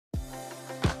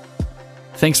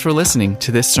Thanks for listening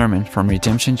to this sermon from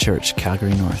Redemption Church,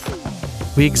 Calgary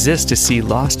North. We exist to see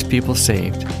lost people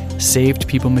saved, saved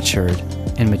people matured,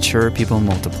 and mature people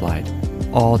multiplied,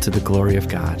 all to the glory of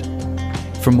God.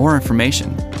 For more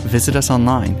information, visit us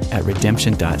online at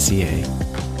redemption.ca.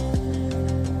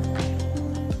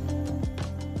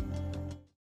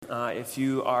 If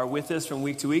you are with us from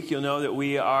week to week, you'll know that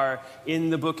we are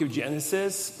in the book of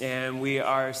Genesis, and we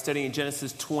are studying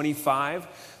Genesis 25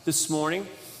 this morning.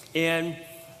 And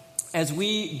as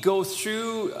we go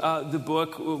through the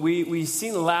book, we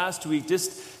seen last week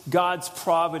just God's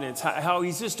providence, how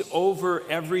he's just over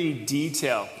every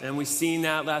detail. And we've seen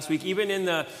that last week, even in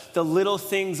the little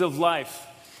things of life.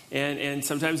 And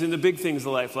sometimes in the big things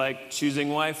of life, like choosing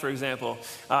wife, for example.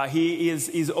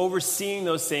 He's overseeing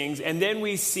those things. And then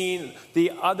we've seen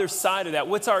the other side of that.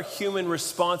 What's our human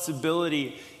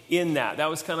responsibility in that? That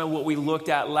was kind of what we looked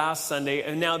at last Sunday.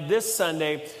 And now this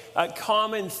Sunday,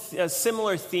 a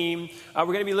similar theme. We're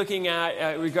going to be looking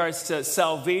at regards to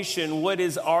salvation. What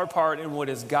is our part and what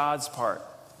is God's part?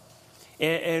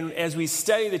 And as we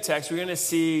study the text, we're going to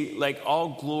see like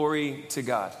all glory to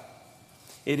God.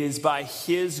 It is by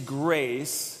his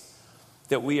grace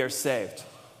that we are saved.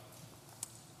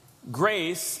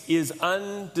 Grace is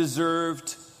undeserved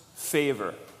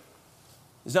favor.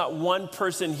 There's not one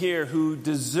person here who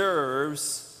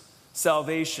deserves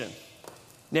salvation.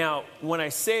 Now, when I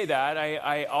say that,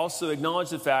 I also acknowledge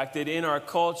the fact that in our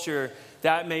culture,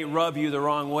 that may rub you the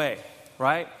wrong way,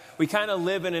 right? We kind of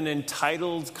live in an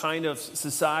entitled kind of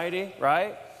society,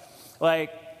 right?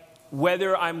 Like,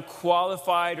 whether I'm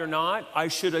qualified or not, I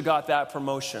should have got that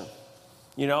promotion.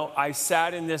 You know, I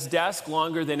sat in this desk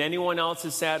longer than anyone else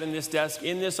has sat in this desk,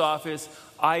 in this office.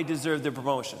 I deserve the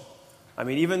promotion. I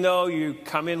mean, even though you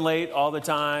come in late all the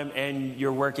time and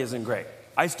your work isn't great,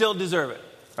 I still deserve it,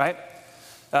 right?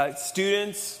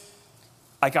 Students,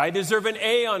 like I deserve an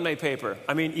A on my paper.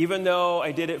 I mean, even though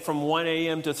I did it from 1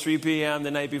 a.m. to 3 p.m.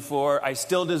 the night before, I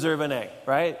still deserve an A,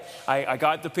 right? I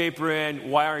got the paper in.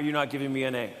 Why are you not giving me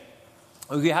an A?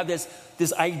 We have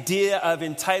this idea of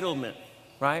entitlement,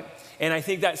 right? And I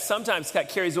think that sometimes that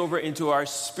carries over into our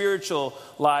spiritual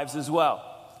lives as well.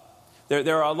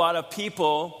 There are a lot of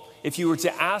people, if you were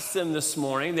to ask them this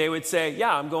morning, they would say,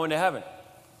 yeah, I'm going to heaven,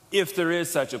 if there is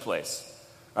such a place,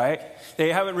 right?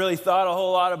 They haven't really thought a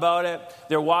whole lot about it.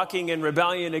 They're walking in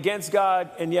rebellion against God,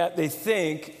 and yet they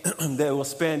think they will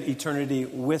spend eternity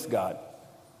with God.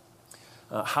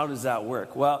 How does that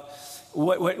work? Well,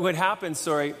 what happens,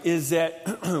 is that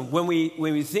when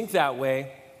we think that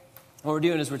way, what we're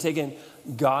doing is we're taking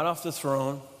God off the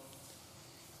throne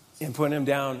and putting him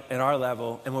down at our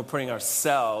level, and we're putting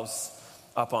ourselves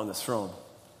up on the throne.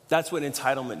 That's what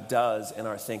entitlement does in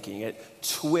our thinking. It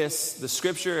twists the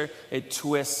scripture, it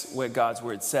twists what God's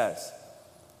word says.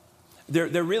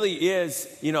 There really is,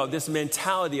 this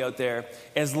mentality out there,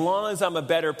 as long as I'm a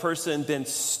better person than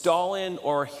Stalin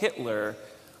or Hitler,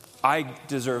 I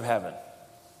deserve heaven,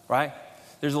 right?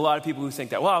 There's a lot of people who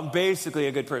think that, well, I'm basically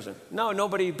a good person. No,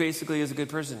 nobody basically is a good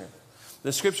person here.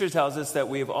 The scripture tells us that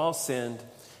we have all sinned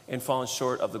and fallen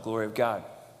short of the glory of God.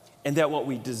 And that what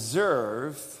we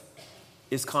deserve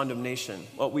is condemnation.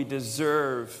 What we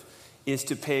deserve is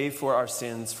to pay for our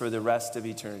sins for the rest of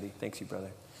eternity. Thanks you, brother.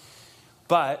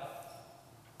 But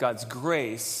God's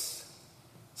grace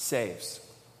saves.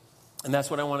 And that's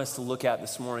what I want us to look at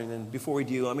this morning. And before we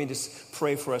do, let me just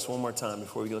pray for us one more time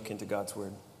before we look into God's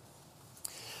word.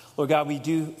 Lord God, we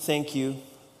do thank you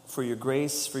for your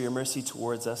grace, for your mercy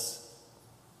towards us.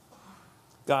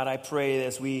 God, I pray that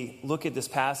as we look at this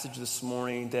passage this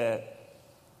morning that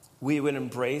we would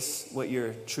embrace what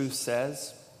your truth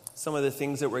says. Some of the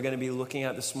things that we're going to be looking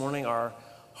at this morning are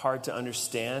hard to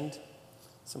understand.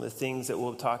 Some of the things that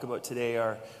we'll talk about today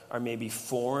are maybe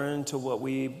foreign to what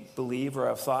we believe or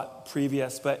have thought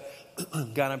previous. But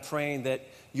God, I'm praying that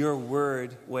your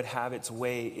word would have its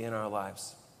way in our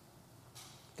lives.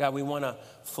 God, we want to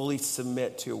fully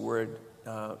submit to your word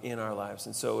in our lives.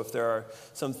 And so if there are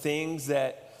some things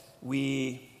that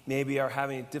we maybe are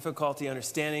having difficulty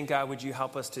understanding, God, would you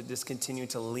help us to just continue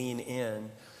to lean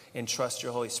in and trust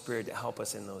your Holy Spirit to help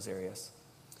us in those areas.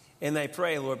 And I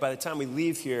pray, Lord, by the time we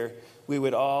leave here, we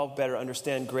would all better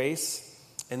understand grace,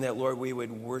 and that, Lord, we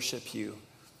would worship you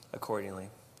accordingly.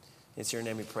 It's your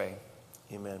name we pray.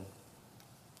 Amen.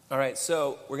 All right,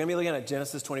 so we're going to be looking at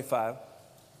Genesis 25.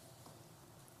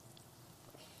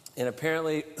 And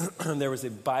apparently there was a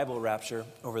Bible rapture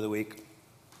over the week.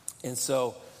 And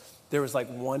so there was like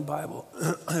one Bible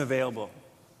available.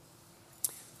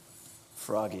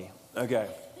 Froggy. Okay.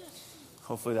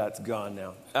 Hopefully that's gone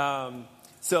now.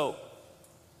 So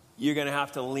you're going to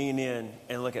have to lean in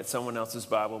and look at someone else's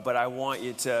Bible. But I want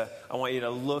you to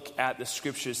look at the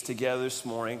scriptures together this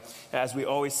morning. As we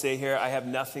always say here, I have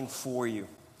nothing for you.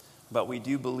 But we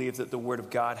do believe that the Word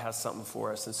of God has something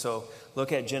for us. And so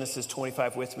look at Genesis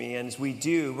 25 with me. And as we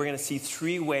do, we're going to see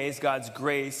 3 ways God's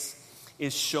grace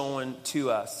is shown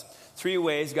to us. 3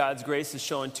 ways God's grace is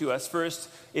shown to us. First,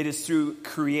 it is through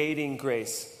creating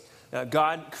grace. Now,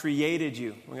 God created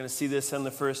you. We're going to see this in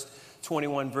the first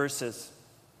 21 verses.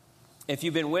 If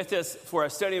you've been with us for our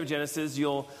study of Genesis,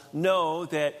 you'll know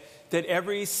that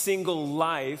every single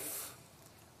life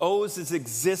owes its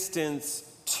existence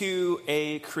to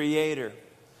a creator,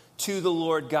 to the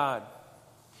Lord God.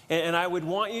 And I would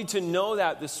want you to know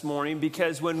that this morning,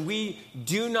 because when we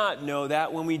do not know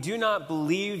that, when we do not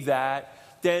believe that,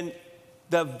 then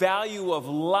the value of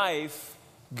life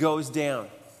goes down.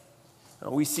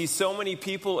 We see so many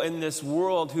people in this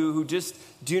world who just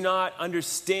do not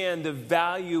understand the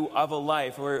value of a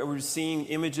life. We're seeing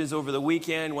images over the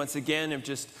weekend, once again, of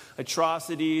just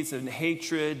atrocities and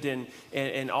hatred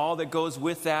and all that goes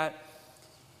with that.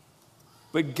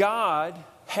 But God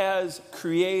has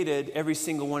created every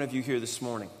single one of you here this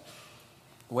morning.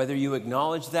 Whether you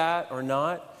acknowledge that or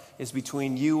not is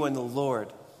between you and the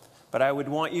Lord. But I would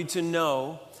want you to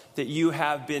know that you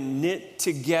have been knit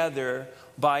together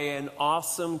by an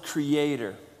awesome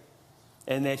creator,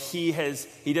 and that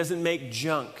he doesn't make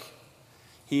junk.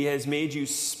 He has made you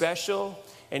special,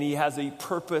 and he has a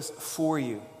purpose for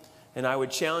you. And I would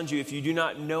challenge you, if you do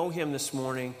not know him this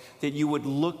morning, that you would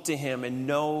look to him and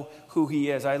know who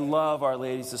he is. I love our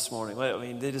ladies this morning. I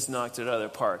mean, they just knocked it out of the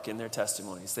park in their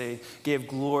testimonies. They gave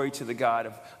glory to the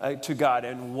God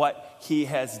and what he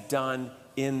has done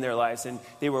in their lives. And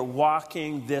they were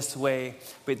walking this way,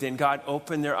 but then God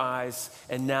opened their eyes,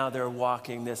 and now they're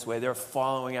walking this way. They're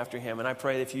following after him. And I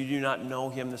pray that if you do not know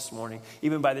him this morning,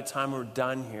 even by the time we're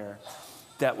done here,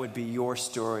 that would be your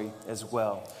story as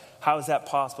well. How is that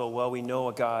possible? Well, we know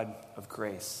a God of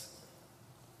grace.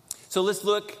 So let's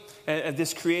look at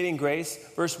this creating grace.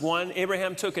 Verse 1,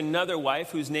 Abraham took another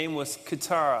wife whose name was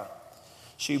Keturah.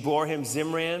 She bore him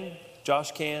Zimran,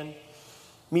 Joshkan,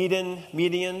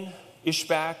 Median,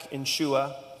 Ishbak, and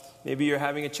Shua. Maybe you're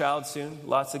having a child soon.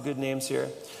 Lots of good names here.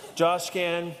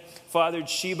 Joshkan fathered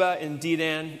Sheba and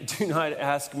Dedan. Do not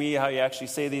ask me how you actually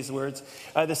say these words.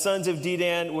 The sons of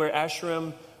Dedan were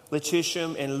Ashram,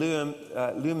 Lechishim, and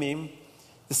Lumim.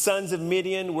 The sons of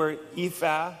Midian were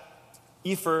Ephah,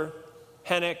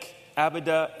 Hanok,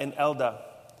 Abidah, and Eldah.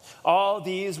 All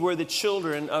these were the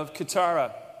children of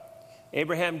Keturah.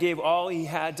 Abraham gave all he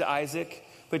had to Isaac,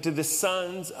 but to the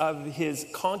sons of his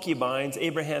concubines,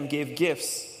 Abraham gave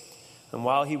gifts. And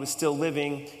while he was still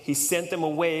living, he sent them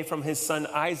away from his son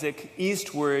Isaac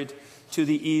eastward to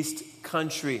the east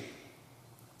country.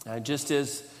 Just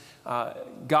as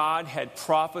God had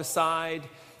prophesied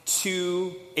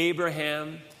to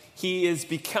Abraham, he is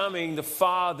becoming the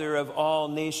father of all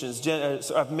nations,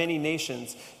 of many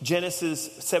nations. Genesis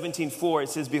 17:4, it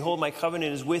says, "Behold, my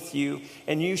covenant is with you,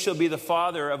 and you shall be the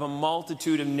father of a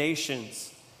multitude of nations."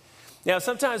 Now,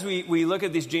 sometimes we look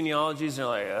at these genealogies and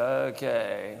are like,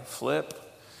 okay, flip,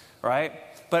 right?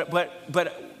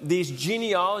 But these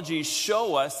genealogies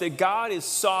show us that God is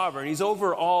sovereign. He's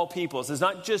over all peoples. It's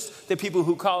not just the people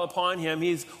who call upon him.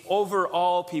 He's over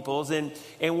all peoples. And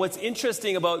what's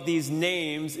interesting about these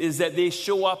names is that they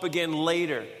show up again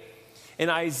later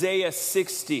in Isaiah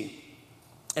 60.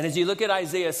 And as you look at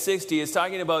Isaiah 60, it's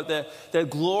talking about the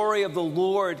glory of the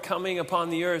Lord coming upon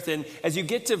the earth. And as you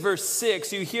get to verse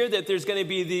 6, you hear that there's going to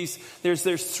be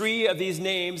there's 3 of these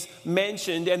names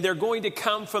mentioned, and they're going to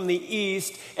come from the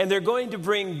east, and they're going to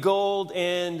bring gold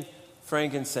and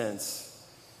frankincense.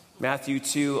 Matthew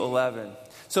 2:11.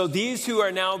 So these who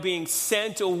are now being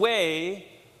sent away,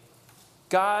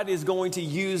 God is going to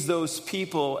use those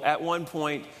people at one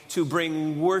point to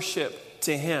bring worship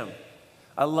to him.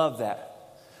 I love that.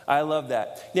 I love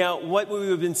that. Now, what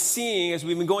we've been seeing as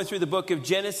we've been going through the book of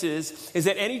Genesis is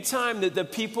that any time that the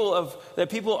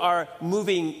people are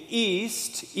moving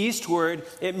eastward,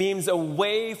 it means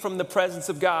away from the presence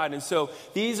of God. And so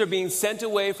these are being sent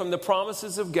away from the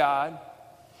promises of God,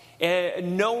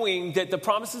 and knowing that the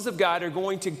promises of God are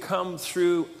going to come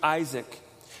through Isaac.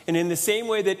 And in the same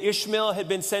way that Ishmael had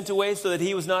been sent away so that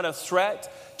he was not a threat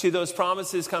to those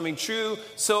promises coming true,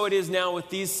 so it is now with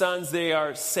these sons. They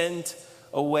are sent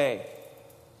away.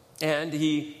 And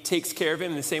he takes care of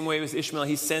him in the same way as Ishmael.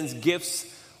 He sends gifts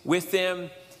with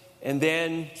them, and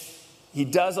then he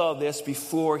does all this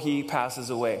before he passes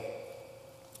away.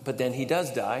 But then he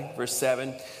does die. Verse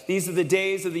 7, these are the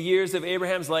days of the years of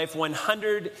Abraham's life,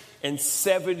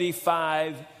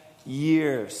 175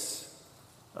 years.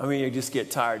 I mean, you just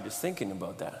get tired just thinking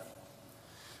about that,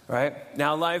 right?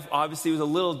 Now, life obviously was a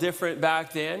little different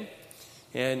back then,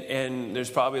 and there's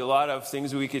probably a lot of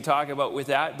things we could talk about with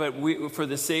that, but for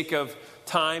the sake of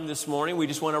time this morning, we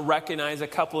just want to recognize a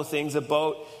couple of things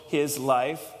about his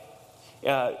life.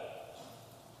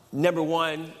 Number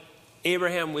one,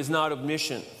 Abraham was not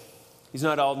omniscient. He's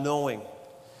not all-knowing.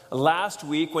 Last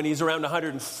week, when he's around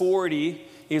 140,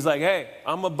 he's like, hey,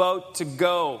 I'm about to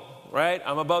go, right?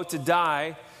 I'm about to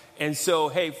die. And so,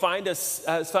 hey, find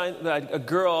a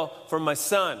girl for my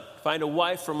son. Find a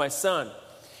wife for my son.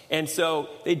 And so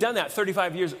they'd done that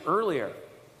 35 years earlier.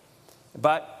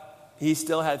 But he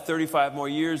still had 35 more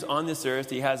years on this earth.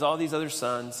 He has all these other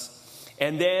sons.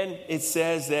 And then it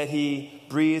says that he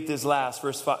breathed his last.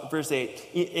 Verse 8.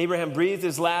 Abraham breathed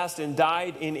his last and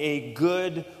died in a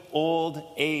good old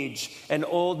age, an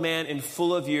old man and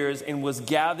full of years, and was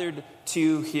gathered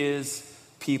to his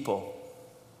people.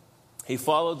 He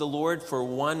followed the Lord for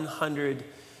 100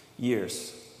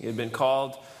 years. He had been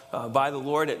called by the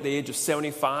Lord at the age of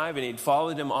 75, and he'd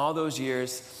followed him all those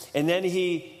years. And then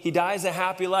he dies a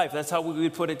happy life. That's how we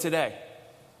would put it today.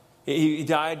 He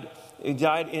died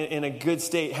in a good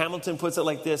state. Hamilton puts it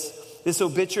like this. This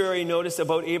obituary notice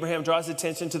about Abraham draws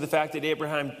attention to the fact that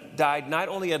Abraham died not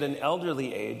only at an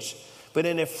elderly age, but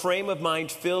in a frame of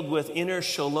mind filled with inner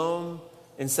shalom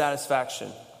and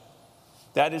satisfaction.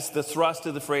 That is the thrust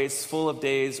of the phrase, full of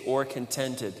days or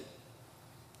contented.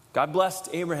 God blessed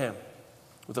Abraham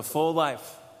with a full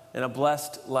life and a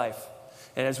blessed life.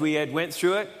 And as we had went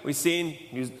through it, we've seen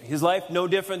his life no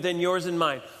different than yours and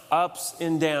mine. Ups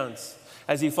and downs.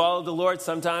 As he followed the Lord,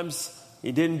 sometimes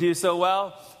he didn't do so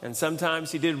well, and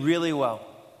sometimes he did really well.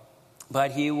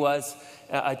 But he was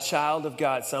a child of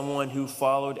God, someone who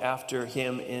followed after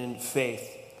him in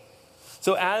faith.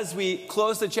 So as we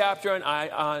close the chapter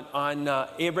on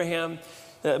Abraham,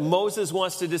 Moses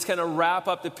wants to just kind of wrap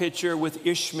up the picture with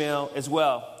Ishmael as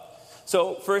well.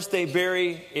 So first they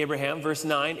bury Abraham, verse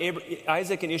 9.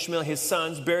 Isaac and Ishmael, his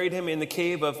sons, buried him in the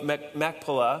cave of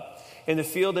Machpelah, in the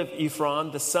field of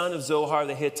Ephron, the son of Zohar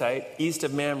the Hittite, east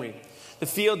of Mamre, the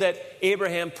field that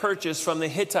Abraham purchased from the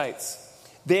Hittites.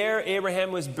 There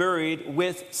Abraham was buried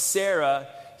with Sarah,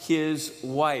 his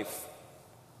wife.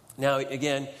 Now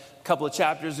again, a couple of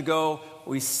chapters ago,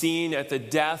 we've seen at the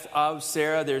death of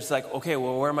Sarah, there's like, okay,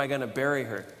 well, where am I going to bury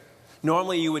her?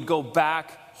 Normally you would go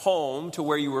back home to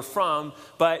where you were from,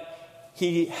 but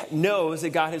he knows that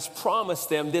God has promised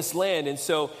them this land. And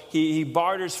so he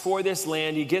barters for this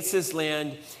land. He gets this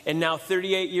land. And now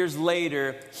 38 years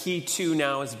later, he too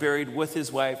now is buried with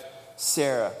his wife,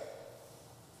 Sarah.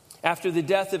 After the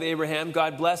death of Abraham,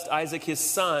 God blessed Isaac, his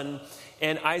son,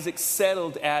 and Isaac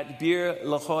settled at Beer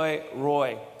Lahai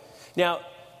Roi. Now,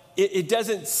 it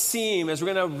doesn't seem, as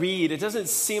we're going to read, it doesn't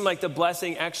seem like the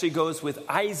blessing actually goes with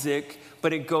Isaac,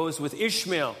 but it goes with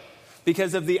Ishmael,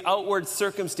 because of the outward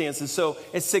circumstances. So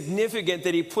it's significant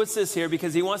that he puts this here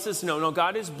because he wants us to know, no,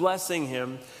 God is blessing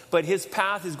him, but his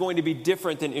path is going to be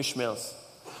different than Ishmael's,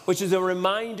 which is a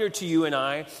reminder to you and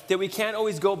I that we can't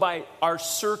always go by our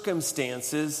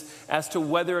circumstances as to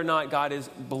whether or not God is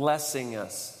blessing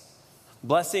us.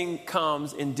 Blessing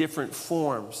comes in different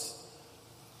forms.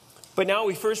 But now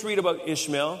we first read about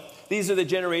Ishmael. These are the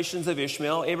generations of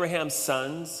Ishmael, Abraham's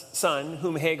son,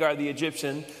 whom Hagar the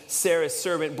Egyptian, Sarah's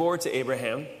servant, bore to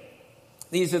Abraham.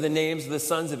 These are the names of the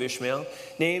sons of Ishmael,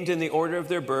 named in the order of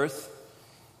their birth.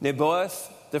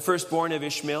 Nebaioth, the firstborn of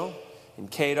Ishmael,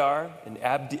 and Kedar, and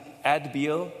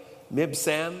Adbeel,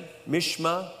 Mibsam,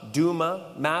 Mishma,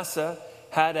 Duma, Massa,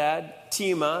 Hadad,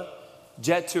 Tema,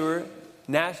 Jetur,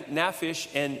 Naphish,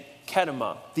 and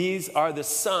Kedemah. These are the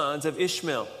sons of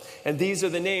Ishmael. And these are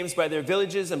the names by their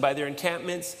villages and by their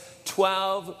encampments,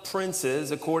 12 princes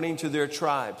according to their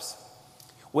tribes.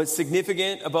 What's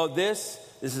significant about this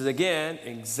is again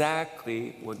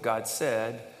exactly what God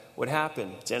said would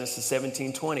happen. Genesis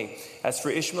 17:20. As for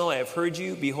Ishmael, I have heard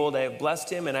you. Behold, I have blessed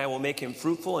him, and I will make him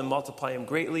fruitful and multiply him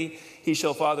greatly. He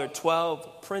shall father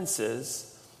 12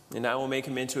 princes, and I will make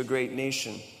him into a great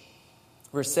nation.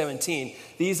 Verse 17.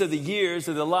 These are the years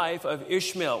of the life of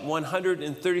Ishmael,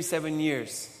 137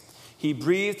 years. He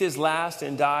breathed his last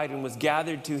and died and was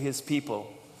gathered to his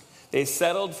people. They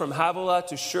settled from Havilah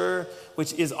to Shur,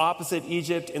 which is opposite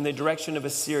Egypt in the direction of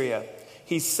Assyria.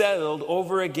 He settled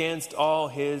over against all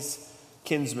his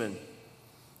kinsmen.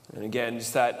 And again,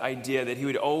 just that idea that he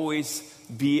would always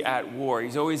be at war.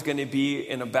 He's always going to be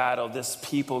in a battle, this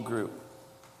people group.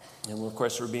 And of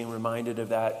course, we're being reminded of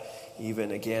that even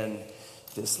again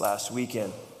this last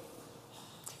weekend.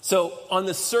 So on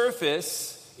the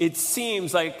surface, it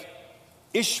seems like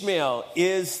Ishmael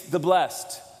is the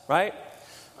blessed, right?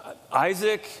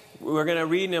 Isaac, we're going to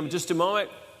read in just a moment,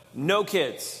 no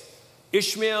kids.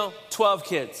 Ishmael, 12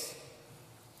 kids.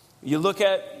 You look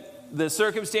at the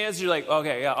circumstances, you're like,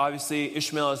 okay, yeah, obviously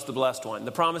Ishmael is the blessed one.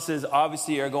 The promises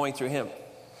obviously are going through him.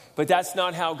 But that's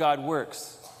not how God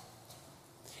works.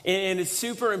 And it's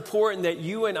super important that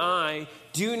you and I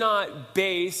do not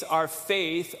base our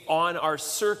faith on our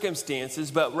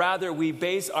circumstances, but rather we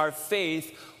base our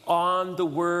faith on the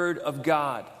Word of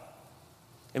God.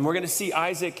 And we're going to see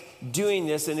Isaac doing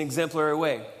this in an exemplary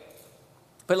way.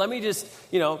 But let me just,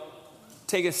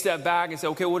 take a step back and say,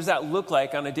 okay, what does that look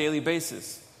like on a daily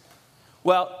basis?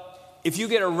 Well, if you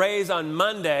get a raise on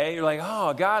Monday, you're like,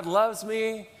 oh, God loves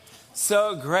me.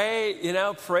 So great,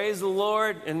 praise the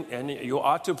Lord. And you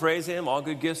ought to praise him. All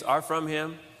good gifts are from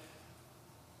him.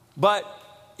 But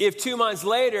if 2 months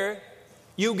later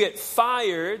you get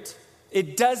fired,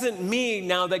 it doesn't mean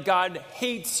now that God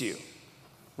hates you,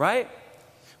 right?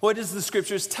 What does the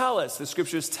scriptures tell us? The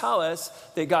scriptures tell us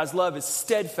that God's love is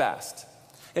steadfast.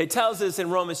 It tells us in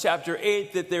Romans chapter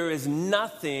 8 that there is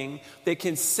nothing that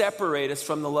can separate us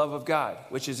from the love of God,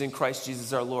 which is in Christ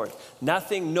Jesus our Lord.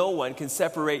 Nothing, no one can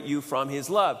separate you from his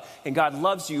love. And God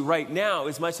loves you right now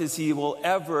as much as he will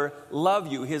ever love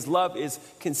you. His love is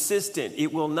consistent.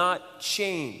 It will not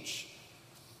change.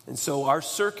 And so our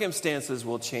circumstances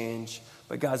will change,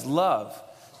 but God's love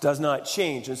does not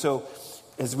change. And so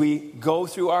as we go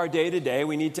through our day to day,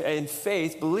 we need to, in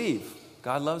faith, believe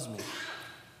God loves me.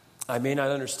 I may not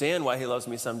understand why he loves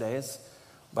me some days,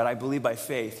 but I believe by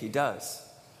faith he does.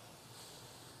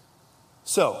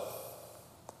 So,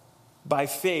 by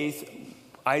faith,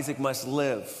 Isaac must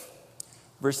live.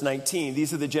 Verse 19,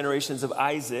 these are the generations of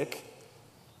Isaac,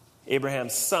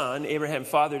 Abraham's son. Abraham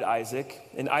fathered Isaac,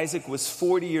 and Isaac was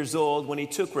 40 years old when he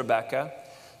took Rebekah,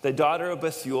 the daughter of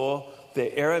Bethuel,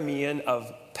 the Aramean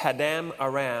of Paddan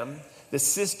Aram, the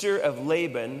sister of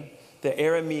Laban, the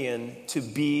Aramean, to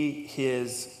be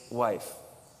his wife.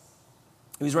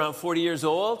 He was around 40 years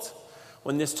old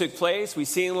when this took place. We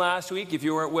seen last week, if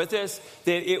you weren't with us,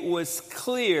 that it was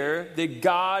clear that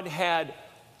God had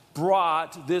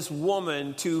brought this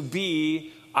woman to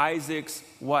be Isaac's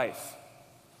wife.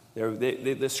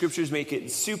 The scriptures make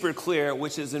it super clear,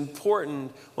 which is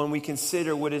important when we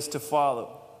consider what is to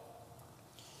follow.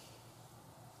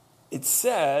 It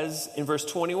says in verse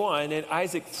 21, and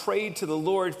Isaac prayed to the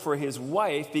Lord for his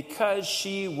wife because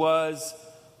she was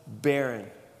barren.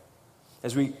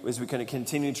 As we kind of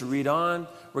continue to read on,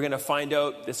 we're going to find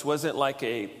out this wasn't like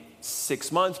a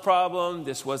 6-month problem.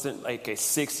 This wasn't like a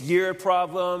 6-year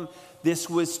problem. This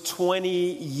was 20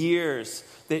 years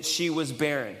that she was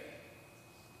barren.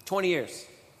 20 years.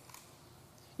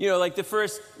 Like the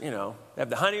first, have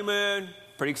the honeymoon,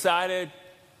 pretty excited.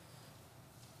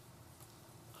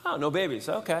 Oh, no babies.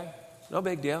 Okay. No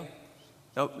big deal.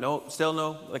 No, still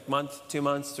no, like month, 2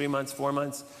 months, 3 months, 4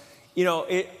 months.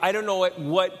 I don't know at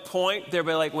what point they're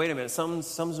like, wait a minute,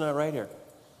 something's not right here.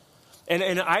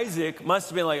 And Isaac must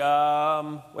have been like,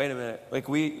 wait a minute.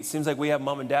 It seems like we have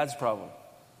mom and dad's problem.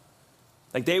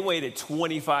 Like they waited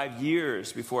 25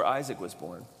 years before Isaac was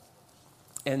born.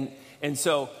 And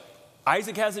so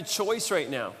Isaac has a choice right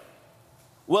now.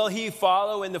 Will he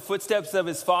follow in the footsteps of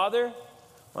his father?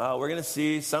 Well, we're going to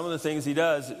see some of the things he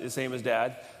does the same as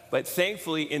dad. But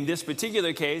thankfully, in this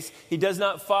particular case, he does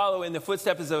not follow in the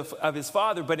footsteps of his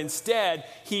father, but instead,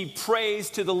 he prays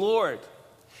to the Lord.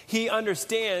 He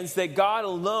understands that God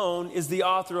alone is the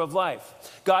author of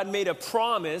life. God made a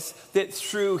promise that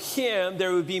through him,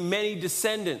 there would be many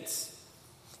descendants.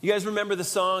 You guys remember the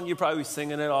song? You're probably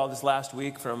singing it all this last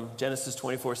week from Genesis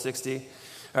 24:60,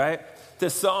 all right? The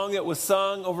song that was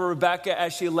sung over Rebekah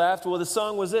as she left, well, the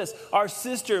song was this: our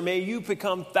sister, may you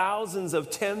become thousands of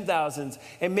 10,000s,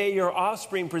 and may your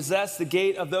offspring possess the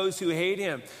gate of those who hate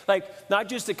him. Like, not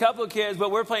just a couple of kids, but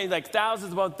we're playing like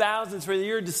thousands upon thousands for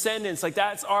your descendants. Like,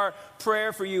 that's our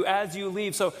prayer for you as you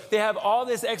leave. So they have all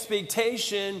this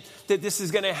expectation that this is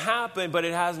going to happen, but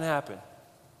it hasn't happened.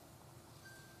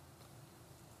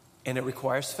 And it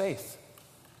requires faith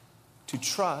to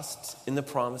trust in the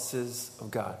promises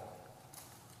of God.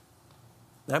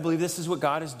 And I believe this is what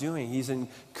God is doing. He's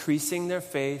increasing their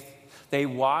faith. They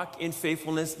walk in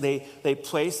faithfulness. They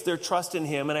place their trust in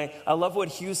him. And I love what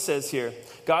Hughes says here.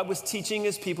 God was teaching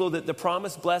his people that the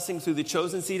promised blessing through the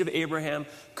chosen seed of Abraham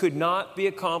could not be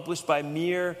accomplished by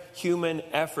mere human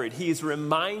effort. He is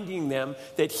reminding them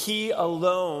that he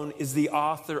alone is the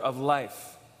author of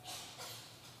life.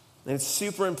 And it's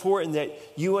super important that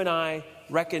you and I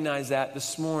recognize that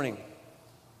this morning.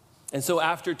 And so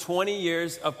after 20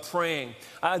 years of praying,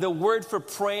 the word for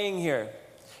praying here,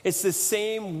 it's the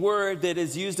same word that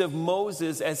is used of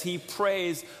Moses as he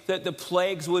prays that the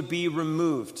plagues would be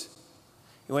removed.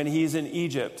 when he's in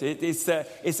Egypt. It's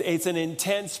an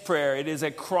intense prayer. It is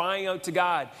a crying out to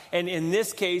God. And in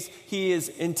this case, he is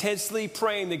intensely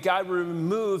praying that God would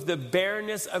remove the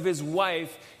barrenness of his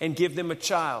wife and give them a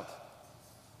child.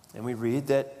 And we read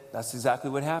that that's exactly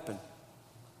what happened.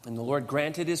 And the Lord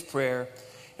granted his prayer,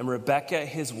 and Rebekah,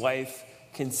 his wife,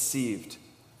 conceived.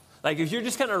 Like, if you're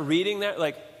just kind of reading that,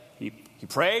 like, he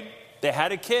prayed, they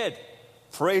had a kid.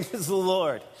 Praise the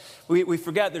Lord. We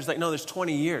forget there's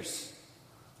 20 years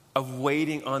of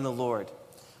waiting on the Lord.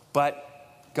 But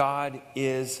God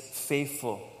is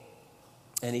faithful,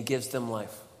 and he gives them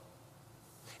life.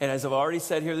 And as I've already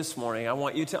said here this morning, I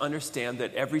want you to understand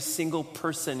that every single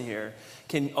person here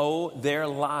can owe their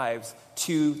lives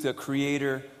to the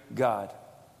Creator God.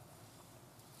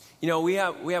 You know, we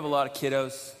have a lot of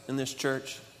kiddos in this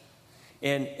church.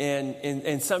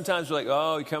 And sometimes we're like,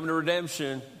 oh, you're coming to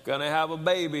redemption, gonna have a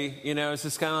baby. You know, it's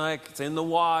just kind of like, it's in the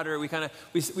water.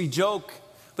 We joke.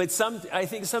 But I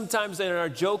think sometimes in our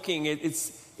joking,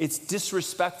 it's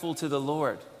disrespectful to the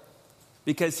Lord.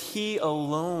 Because he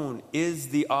alone is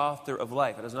the author of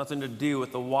life. It has nothing to do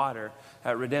with the water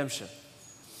at redemption.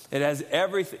 It has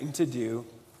everything to do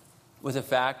with the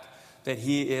fact that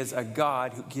he is a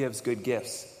God who gives good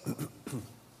gifts.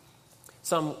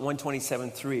 Psalm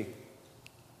 127:3.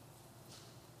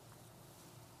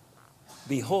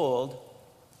 Behold,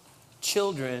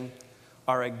 children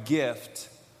are a gift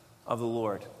of the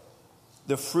Lord.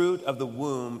 The fruit of the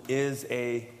womb is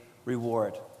a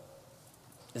reward.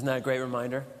 Isn't that a great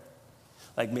reminder?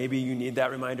 Like, maybe you need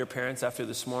that reminder, parents, after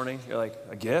this morning. You're like,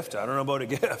 a gift? I don't know about a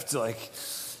gift. Like,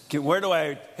 where do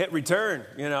I hit return?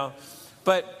 You know,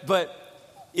 but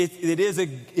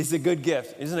it's a good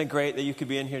gift. Isn't it great that you could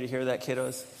be in here to hear that,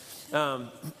 kiddos?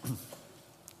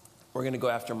 We're going to go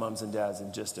after moms and dads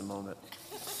in just a moment.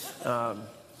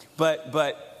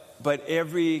 But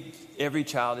every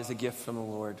child is a gift from the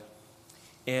Lord.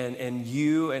 And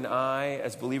you and I,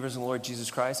 as believers in the Lord Jesus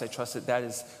Christ, I trust that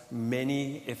is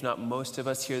many, if not most of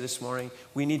us here this morning,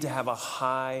 we need to have a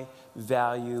high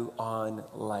value on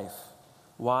life.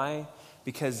 Why?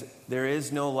 Because there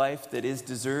is no life that is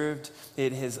deserved.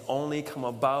 It has only come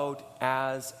about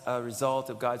as a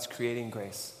result of God's creating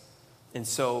grace. And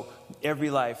so every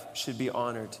life should be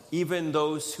honored. Even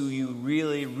those who you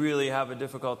really, really have a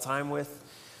difficult time with,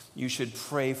 you should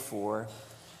pray for,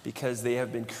 because they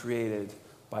have been created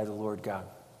by the Lord God.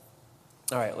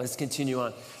 All right, let's continue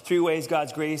on. 3 ways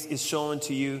God's grace is shown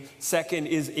to you. Second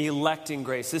is electing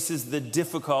grace. This is the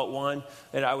difficult one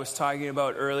that I was talking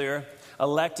about earlier.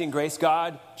 Electing grace.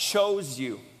 God chose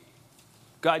you.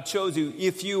 God chose you.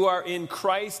 If you are in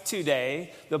Christ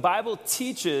today, the Bible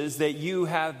teaches that you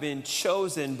have been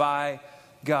chosen by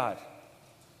God.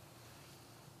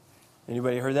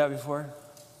 Anybody heard that before?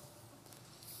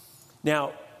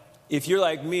 Now, if you're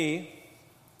like me,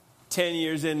 10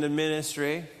 years into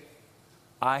ministry,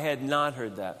 I had not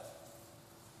heard that.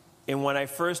 And when I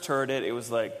first heard it, it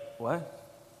was like, what?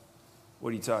 What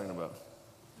are you talking about?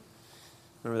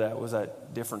 Remember that? Was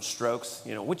that different strokes?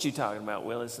 You know, what you talking about,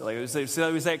 Willis? Like, it was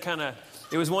that kind of,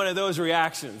 it was one of those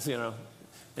reactions, you know.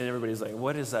 And everybody's like,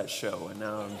 what is that show? And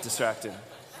now I'm distracted.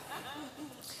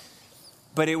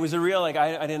 But it was a real, like,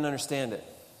 I didn't understand it.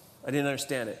 I didn't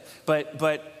understand it. But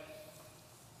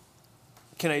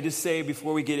can I just say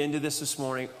before we get into this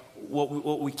morning,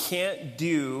 what we can't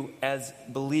do as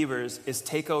believers is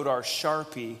take out our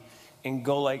Sharpie and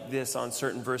go like this on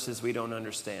certain verses we don't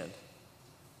understand.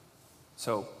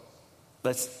 So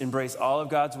let's embrace all of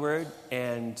God's word,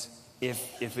 and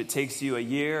if it takes you a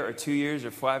year or 2 years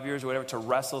or 5 years or whatever to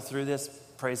wrestle through this,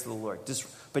 praise the Lord.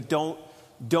 But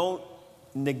don't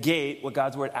negate what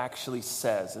God's word actually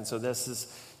says. And so this is,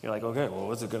 you're like, okay, well,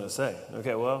 what's it going to say?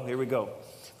 Okay, well, here we go.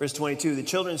 Verse 22, the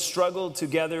children struggled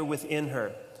together within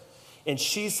her. And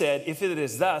she said, if it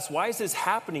is thus, why is this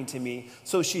happening to me?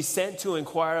 So she sent to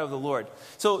inquire of the Lord.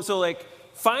 So like,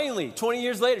 finally, 20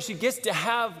 years later, she gets to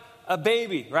have a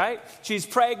baby, right? She's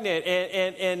pregnant,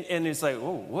 and it's like,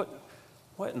 oh,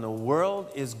 what in the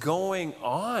world is going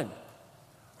on?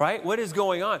 Right? What is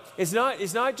going on? It's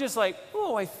not just like,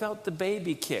 oh, I felt the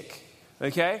baby kick.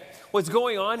 Okay? What's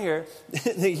going on here,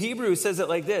 the Hebrew says it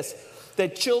like this,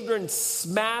 that children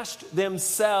smashed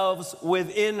themselves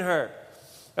within her.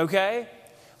 Okay?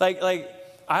 Like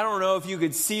I don't know if you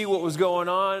could see what was going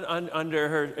on under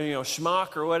her,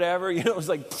 schmuck or whatever. It was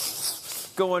like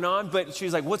going on, but she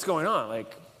was like, what's going on?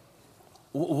 Like,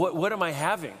 what am I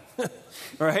having?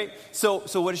 Right? So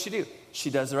what does she do? She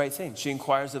does the right thing. She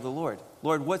inquires of the Lord.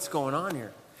 Lord, what's going on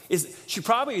here? She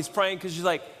probably is praying because she's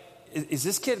like, is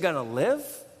this kid going to live?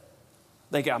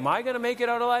 Like, am I going to make it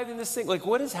out alive in this thing? Like,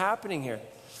 what is happening here?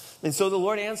 And so the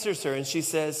Lord answers her, and she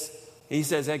says, He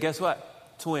says, hey, guess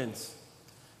what? Twins.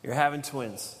 You're having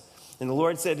twins. And the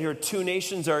Lord said here, 2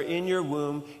 nations are in your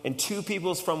womb, and 2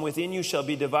 peoples from within you shall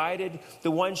be divided.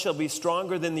 The one shall be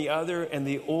stronger than the other, and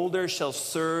the older shall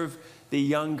serve the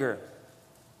younger.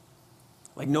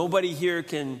 Like nobody here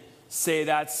can say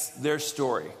that's their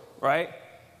story, right?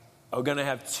 I'm going to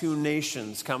have 2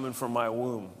 nations coming from my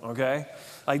womb, okay?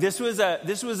 Like this was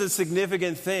a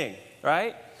significant thing,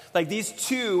 right? Like these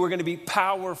 2 were going to be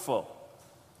powerful.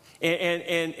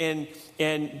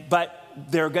 But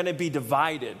they're going to be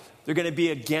divided. They're going to be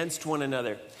against one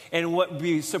another. And what would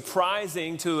be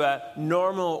surprising to a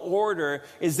normal order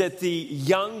is that the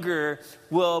younger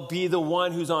will be the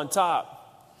one who's on top.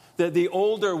 That the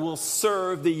older will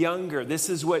serve the younger. This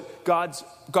is what God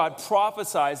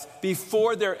prophesies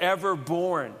before they're ever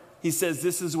born. He says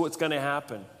this is what's going to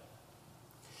happen.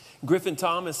 Griffith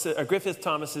Thomas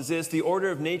says this, the order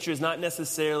of nature is not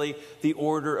necessarily the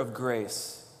order of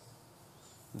grace.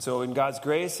 And so in God's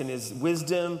grace and his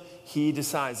wisdom, he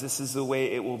decides this is the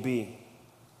way it will be.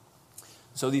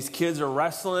 So these kids are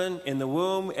wrestling in the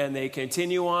womb and they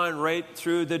continue on right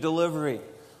through the delivery.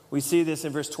 We see this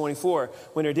in verse 24.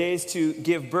 When her days to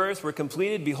give birth were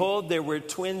completed, behold, there were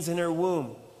twins in her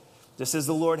womb, just as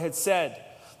the Lord had said.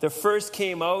 The first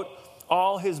came out,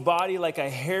 all his body like a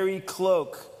hairy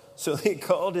cloak. So they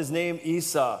called his name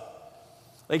Esau.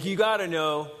 Like you got to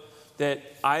know that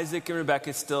Isaac and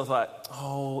Rebekah still thought,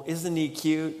 oh, isn't he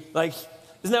cute? Like,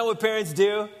 isn't that what parents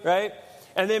do, right?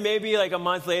 And then maybe like a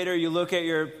month later, you look at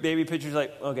your baby pictures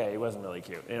like, okay, he wasn't really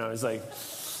cute. You know, it's like,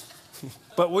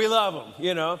 but we love him,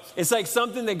 you know. It's like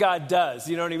something that God does,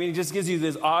 you know what I mean? He just gives you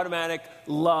this automatic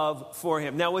love for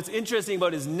him. Now, what's interesting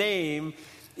about his name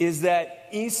is that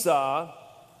Esau,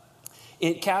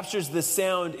 it captures the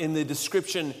sound in the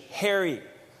description hairy,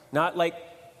 not like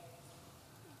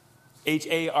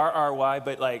Harry,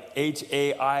 but like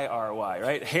Hairy,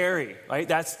 right? Hairy, right?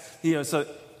 That's, you know, so,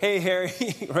 hey, Harry,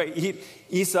 right?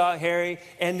 Esau, Harry.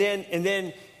 And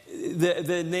then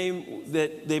the name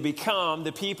that they become,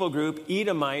 the people group,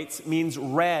 Edomites, means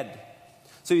red.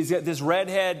 So he's got this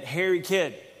redhead, hairy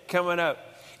kid coming up.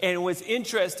 And what's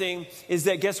interesting is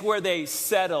that guess where they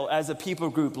settle as a people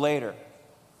group later?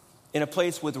 In a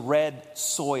place with red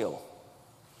soil.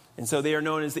 And so they are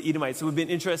known as the Edomites. It would have been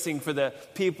interesting for the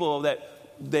people that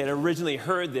originally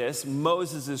heard this,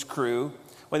 Moses' crew,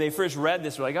 when they first read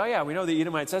this, were like, oh yeah, we know the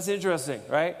Edomites. That's interesting,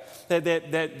 right? That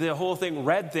the whole thing,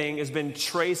 red thing, has been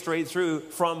traced right through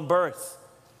from birth.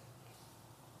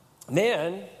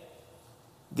 Then,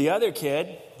 the other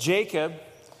kid, Jacob,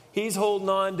 he's holding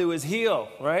on to his heel,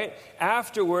 right?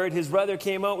 Afterward, his brother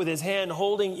came out with his hand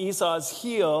holding Esau's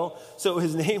heel, so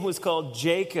his name was called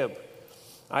Jacob.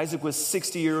 Isaac was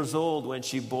 60 years old when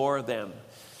she bore them.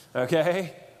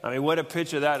 Okay? I mean, what a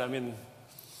picture of that. I mean,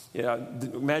 you know,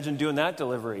 imagine doing that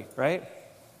delivery, right?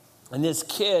 And this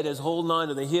kid is holding on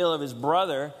to the heel of his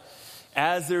brother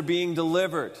as they're being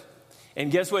delivered.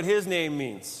 And guess what his name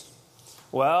means?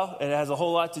 Well, it has a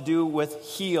whole lot to do with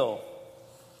heel.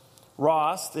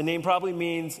 Ross, the name probably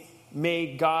means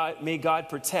may God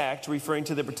protect, referring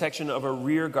to the protection of a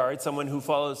rear guard, someone who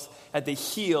follows at the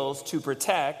heels to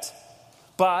protect.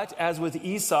 But as with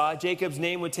Esau, Jacob's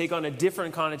name would take on a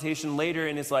different connotation later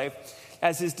in his life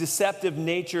as his deceptive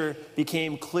nature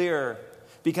became clearer.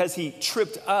 Because he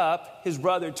tripped up his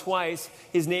brother twice,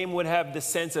 his name would have the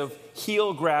sense of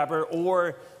heel grabber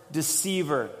or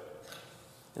deceiver.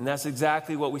 And that's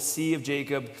exactly what we see of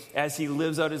Jacob as he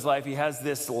lives out his life. He has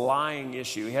this lying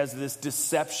issue. He has this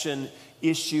deception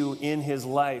issue in his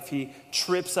life. He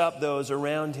trips up those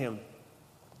around him.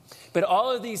 But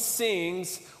all of these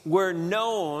things were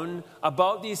known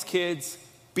about these kids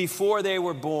before they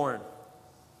were born.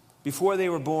 Before they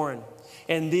were born.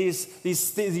 And these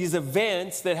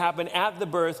events that happen at the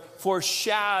birth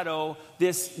foreshadow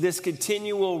this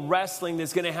continual wrestling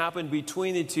that's going to happen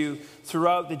between the two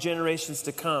throughout the generations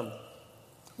to come.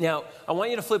 Now, I want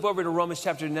you to flip over to Romans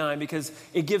chapter 9 because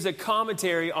it gives a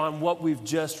commentary on what we've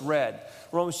just read.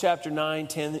 Romans chapter 9,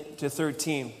 10 to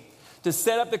 13. To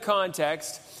set up the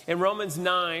context, in Romans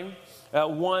 9,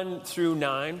 1 through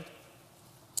 9,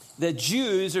 the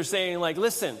Jews are saying, like,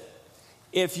 listen,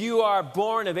 if you are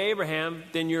born of Abraham,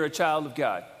 then you're a child of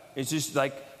God. It's just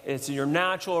like, it's your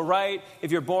natural right.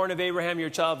 If you're born of Abraham, you're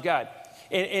a child of God.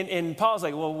 And Paul's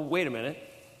like, well, wait a minute.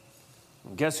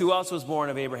 Guess who else was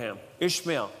born of Abraham?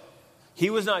 Ishmael.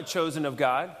 He was not chosen of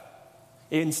God.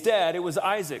 Instead, it was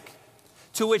Isaac.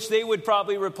 To which they would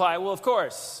probably reply, well, of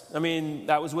course. I mean,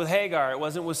 that was with Hagar. It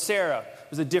wasn't with Sarah. It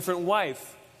was a different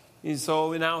wife. And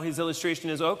so now his illustration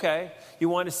is, okay, you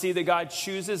want to see that God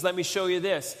chooses? Let me show you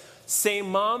this.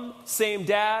 Same mom, same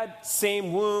dad,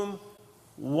 same womb,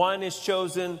 One is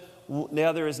chosen, the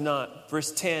other is not.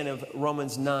 Verse 10 of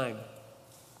Romans 9.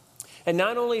 And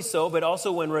not only so, but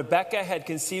also when Rebekah had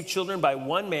conceived children by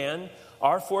one man,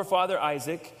 our forefather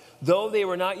Isaac, though they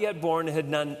were not yet born and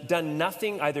had done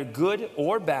nothing either good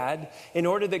or bad, in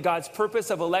order that God's purpose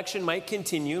of election might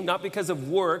continue, not because of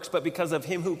works, but because of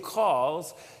him who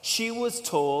calls, she was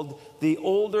told, the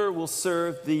older will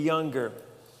serve the younger.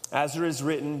 As there is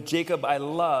written, Jacob I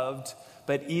loved,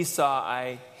 but Esau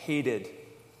I hated.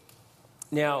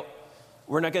 Now,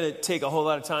 we're not going to take a whole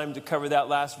lot of time to cover that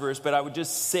last verse, but I would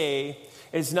just say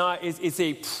it's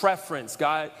a preference.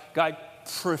 God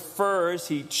prefers,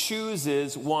 he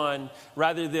chooses one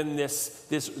rather than this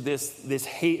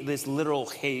hate, this literal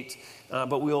hate.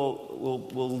 But we'll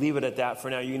leave it at that for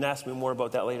now. You can ask me more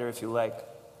about that later if you like.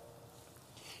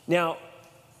 Now,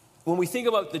 when we think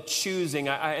about the choosing,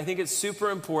 I think it's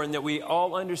super important that we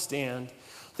all understand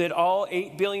that all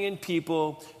 8 billion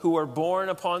people who are born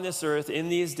upon this earth in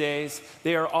these days,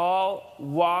 they are all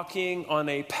walking on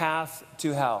a path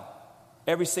to hell.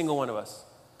 Every single one of us.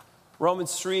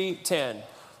 Romans 3:10,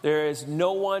 there is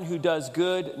no one who does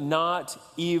good, not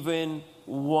even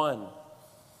one.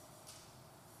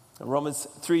 Romans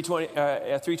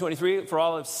 3:23, for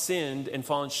all have sinned and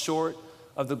fallen short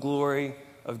of the glory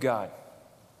of God.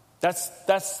 That's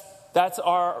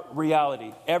our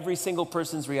reality, every single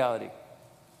person's reality.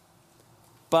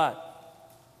 But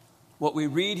what we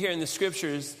read here in the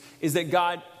scriptures is that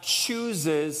God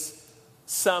chooses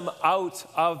some out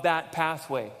of that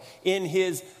pathway. In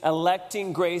his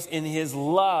electing grace, in his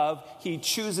love, he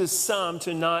chooses some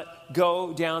to not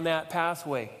go down that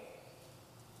pathway.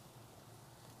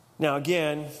 Now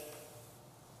again,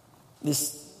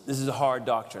 this is a hard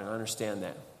doctrine. I understand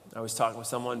that. I was talking with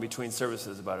someone between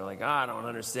services about it. Like, I don't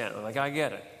understand. I'm like, I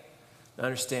get it. I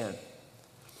understand.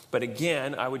 But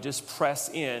again, I would just press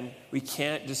in. We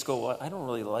can't just go, well, I don't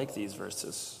really like these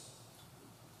verses.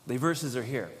 The verses are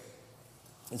here.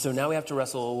 And so now we have to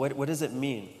wrestle, what does it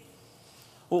mean?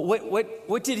 Well,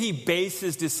 what did he base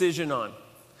his decision on?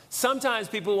 Sometimes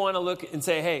people want to look and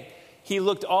say, hey, he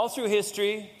looked all through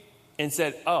history and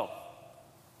said, oh,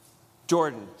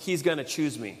 Jordan, he's going to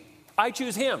choose me. I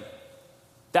choose him.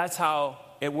 That's how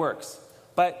it works.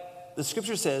 But the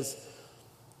scripture says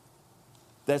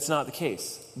that's not the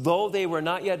case. Though they were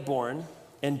not yet born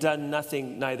and done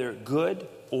nothing neither good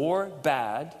or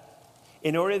bad,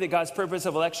 in order that God's purpose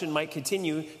of election might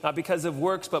continue, not because of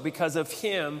works, but because of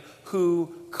him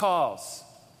who calls.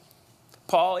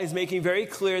 Paul is making very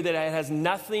clear that it has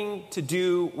nothing to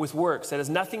do with works. It has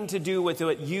nothing to do with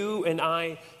what you and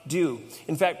I do.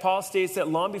 In fact, Paul states that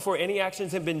long before any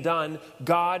actions have been done,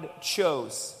 God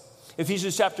chose.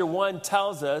 Ephesians chapter 1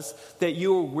 tells us that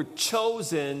you were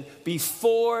chosen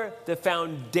before the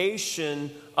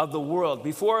foundation of the world.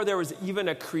 Before there was even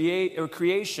a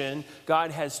creation,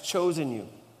 God has chosen you.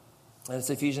 And it's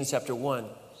Ephesians chapter 1.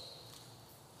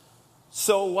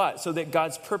 So what? So that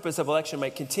God's purpose of election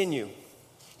might continue.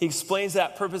 He explains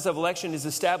that purpose of election is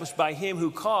established by him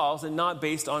who calls and not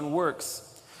based on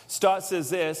works. Stott says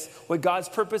this, what God's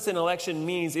purpose in election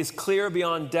means is clear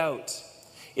beyond doubt.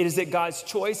 It is that God's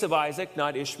choice of Isaac,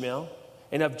 not Ishmael,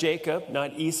 and of Jacob,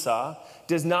 not Esau,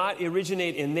 does not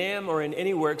originate in them or in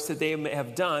any works that they may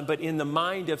have done, but in the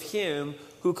mind of him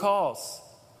who calls.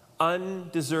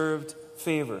 Undeserved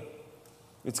favor.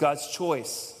 It's God's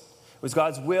choice. It was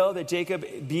God's will that Jacob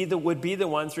would be the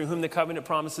one through whom the covenant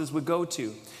promises would go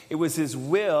to. It was his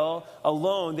will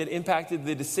alone that impacted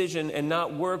the decision and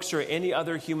not works or any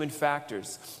other human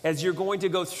factors. As you're going to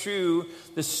go through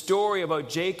the story about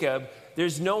Jacob,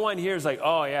 there's no one here who's like,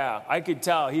 oh yeah, I could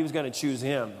tell he was going to choose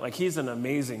him. Like, he's an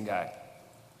amazing guy.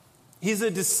 He's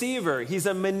a deceiver. He's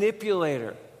a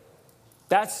manipulator.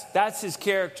 That's his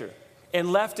character.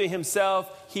 And left to himself,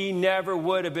 he never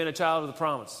would have been a child of the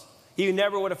promise. He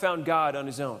never would have found God on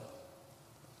his own.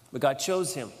 But God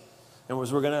chose him. And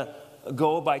as we're going to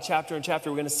go by chapter and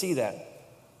chapter, we're going to see that.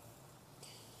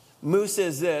 Moose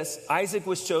says this, Isaac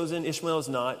was chosen, Ishmael was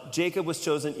not. Jacob was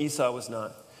chosen, Esau was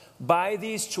not. By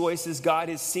these choices, God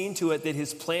has seen to it that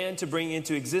his plan to bring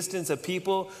into existence a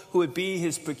people who would be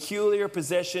his peculiar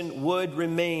possession would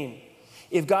remain.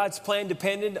 If God's plan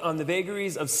depended on the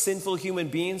vagaries of sinful human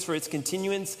beings for its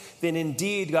continuance, then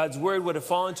indeed God's word would have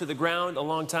fallen to the ground a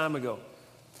long time ago.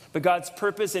 But God's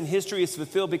purpose in history is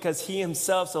fulfilled because he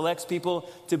himself selects people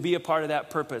to be a part of that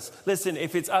purpose. Listen,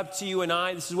 if it's up to you and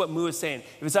I, this is what Mu is saying.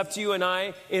 If it's up to you and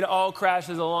I, it all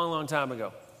crashes a long, long time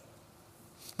ago.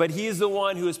 But he is the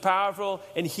one who is powerful,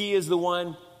 and he is the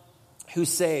one who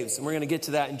saves. And we're going to get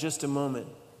to that in just a moment.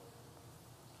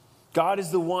 God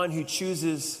is the one who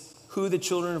chooses who the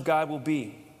children of God will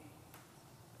be.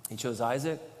 He chose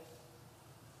Isaac.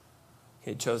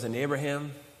 He had chosen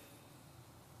Abraham.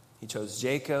 He chose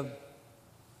Jacob.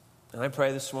 And I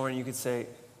pray this morning you could say,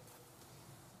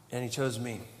 and he chose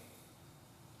me.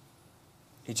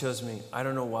 He chose me. I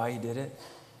don't know why he did it,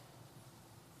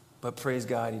 but praise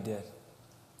God he did.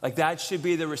 Like that should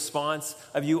be the response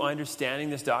of you understanding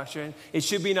this doctrine. It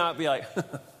should be not be like,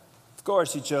 of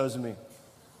course he chose me.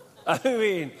 I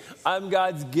mean, I'm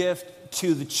God's gift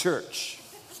to the church.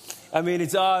 I mean,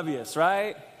 it's obvious,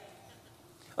 right?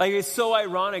 Like it's so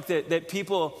ironic that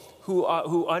people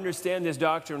who understand this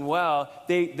doctrine well,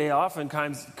 they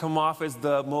oftentimes come off as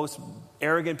the most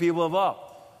arrogant people of all.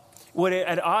 What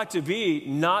it ought to be,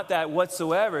 not that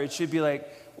whatsoever. It should be like,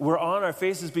 we're on our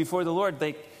faces before the Lord.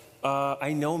 Like,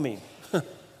 I know me.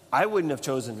 I wouldn't have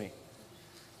chosen me.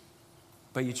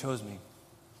 But you chose me.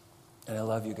 And I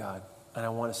love you, God. And I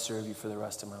want to serve you for the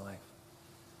rest of my life.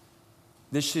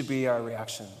 This should be our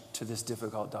reaction to this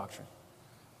difficult doctrine.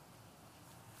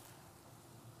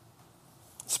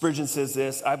 Spurgeon says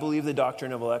this, I believe the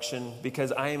doctrine of election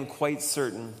because I am quite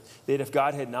certain that if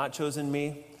God had not chosen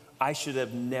me, I should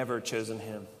have never chosen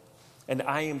him. And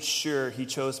I am sure he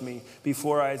chose me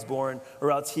before I was born,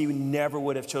 or else he never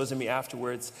would have chosen me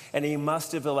afterwards. And he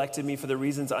must have elected me for the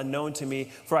reasons unknown to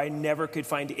me, for I never could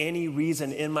find any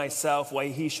reason in myself why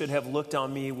he should have looked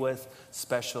on me with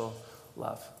special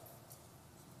love.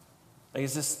 Like,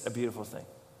 is this a beautiful thing?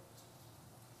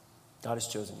 God has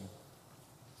chosen you.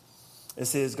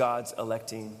 This is God's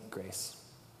electing grace.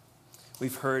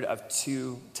 We've heard of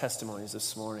 2 testimonies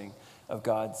this morning of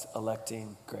God's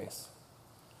electing grace.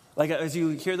 Like as you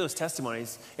hear those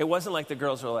testimonies, it wasn't like the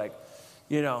girls were like,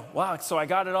 wow, so I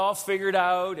got it all figured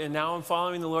out and now I'm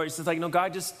following the Lord. It's just like, no,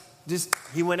 God just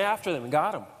he went after them and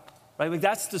got them. Right? Like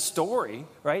that's the story,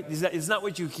 right? Isn't that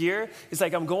what you hear? It's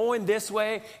like, I'm going this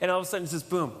way and all of a sudden it's just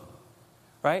boom,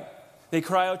 right? They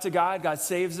cry out to God, God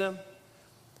saves them.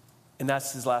 And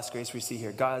that's his last grace we see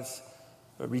here. God's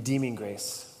redeeming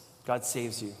grace. God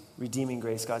saves you. Redeeming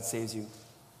grace, God saves you.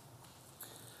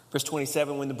 Verse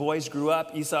 27, when the boys grew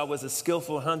up, Esau was a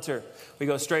skillful hunter. We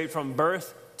go straight from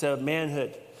birth to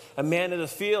manhood. A man of the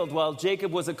field, while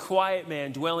Jacob was a quiet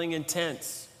man, dwelling in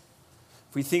tents.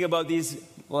 If we think about these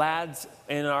lads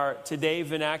in our today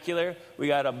vernacular, we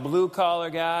got a blue-collar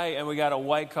guy and we got a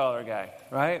white-collar guy,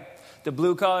 right? The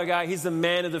blue-collar guy, he's the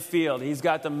man of the field. He's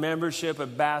got the membership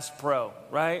at Bass Pro,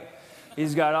 right?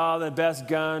 He's got all the best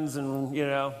guns and,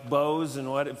 bows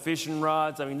and fishing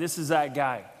rods. I mean, this is that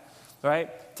guy, right?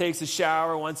 Takes a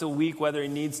shower once a week, whether he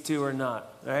needs to or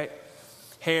not, right?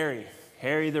 Harry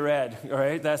the Red, all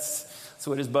right? That's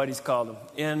what his buddies called him.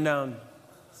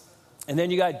 And then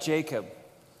you got Jacob.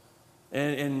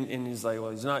 And he's like,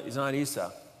 well, he's not Esau.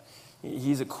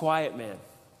 He's a quiet man,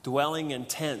 dwelling in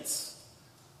tents.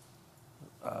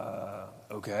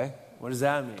 Okay, what does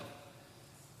that mean?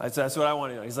 That's what I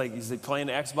want to know. He's like playing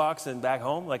the Xbox and back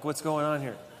home? Like, what's going on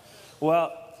here?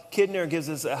 Well, Kidner gives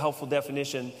us a helpful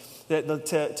definition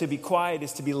that to be quiet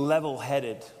is to be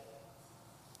level-headed.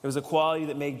 It was a quality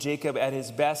that made Jacob at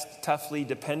his best toughly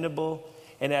dependable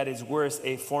and at his worst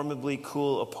a formidably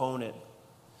cool opponent.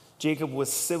 Jacob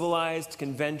was civilized,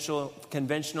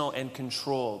 conventional, and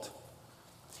controlled.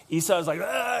 Esau is like,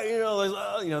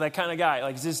 that kind of guy.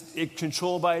 Like, just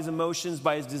controlled by his emotions,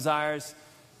 by his desires.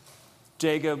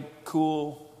 Jacob,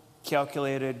 cool,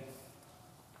 calculated,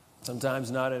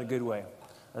 sometimes not in a good way,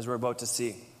 as we're about to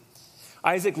see.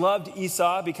 Isaac loved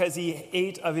Esau because he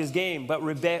ate of his game, but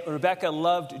Rebekah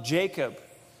loved Jacob.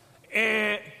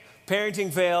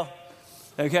 Parenting fail,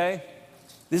 okay?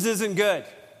 This isn't good.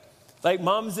 Like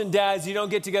moms and dads, you don't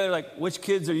get together like, which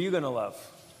kids are you going to love?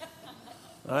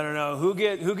 I don't know. Who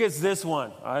gets this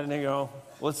one? I don't know.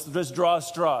 Let's just draw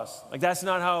straws. Like that's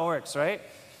not how it works, right?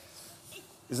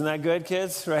 Isn't that good,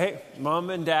 kids, right? Mom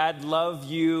and dad love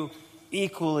you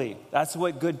equally. That's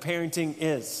what good parenting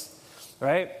is,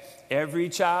 right? Every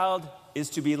child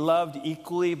is to be loved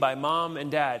equally by mom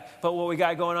and dad. But what we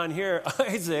got going on here,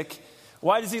 Isaac,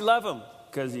 why does he love him?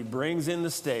 Because he brings in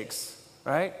the stakes,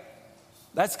 right?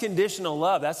 That's conditional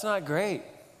love. That's not great.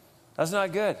 That's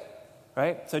not good,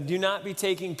 right? So do not be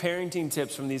taking parenting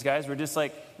tips from these guys. We're just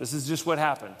like, this is just what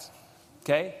happens,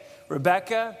 okay?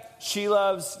 Rebekah, she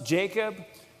loves Jacob.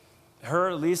 Her,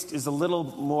 at least, is a little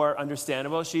more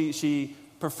understandable. She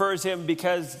prefers him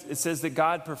because it says that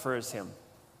God prefers him.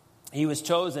 He was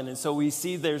chosen, and so we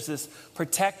see there's this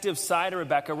protective side of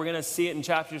Rebekah. We're going to see it in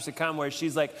chapters to come where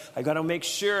she's like, I got to make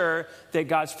sure that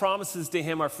God's promises to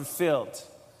him are fulfilled.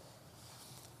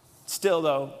 Still,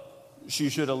 though, she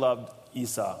should have loved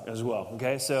Esau as well,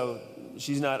 okay? So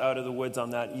she's not out of the woods on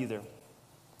that either.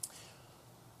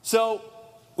 So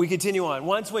we continue on.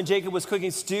 Once when Jacob was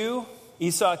cooking stew,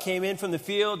 Esau came in from the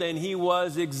field and he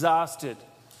was exhausted.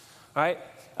 All right?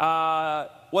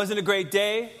 Wasn't a great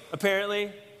day,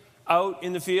 apparently, out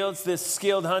in the fields. This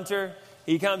skilled hunter,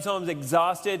 he comes home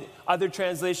exhausted. Other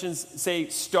translations say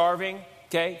starving,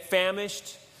 okay,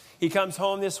 famished. He comes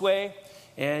home this way,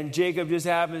 and Jacob just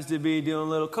happens to be doing a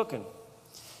little cooking.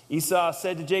 Esau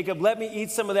said to Jacob, "Let me eat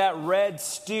some of that red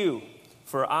stew,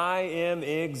 for I am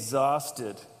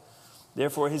exhausted."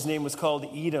 Therefore, his name was called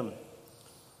Edom.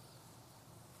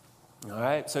 All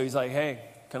right, so he's like, "Hey,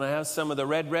 can I have some of the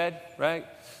red, right?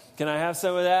 Can I have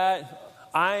some of that?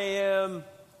 I am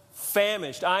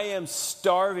famished. I am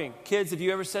starving." Kids, have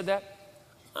you ever said that?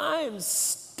 I am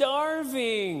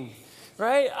starving,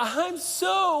 right? I'm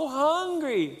so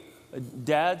hungry.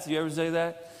 Dads, you ever say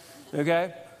that?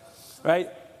 Okay, right?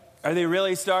 Are they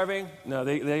really starving? No,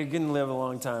 they can live a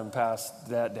long time past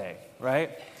that day,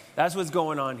 right? That's what's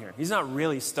going on here. He's not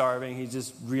really starving. He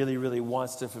just really, really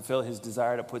wants to fulfill his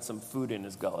desire to put some food in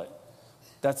his gullet.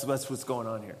 That's what's going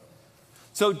on here.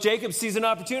 So Jacob sees an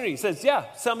opportunity. He says, "Yeah,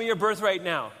 sell me your birthright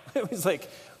now." It was like,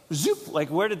 zoop, like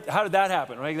how did that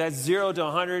happen, right? That's 0 to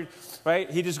 100, right?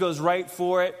 He just goes right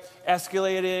for it,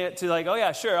 escalated it to like, "Oh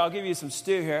yeah, sure, I'll give you some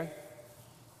stew here.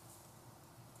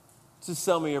 Just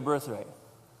sell me your birthright."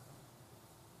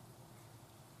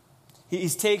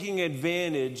 He's taking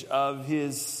advantage of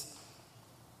his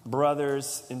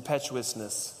brother's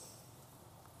impetuousness.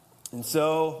 And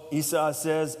so Esau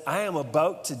says, "I am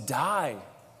about to die.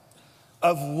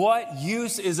 Of what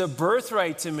use is a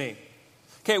birthright to me?"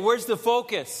 Okay, where's the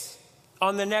focus?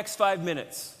 On the next 5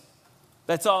 minutes.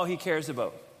 That's all he cares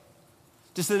about.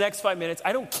 Just the next 5 minutes.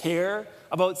 I don't care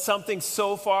about something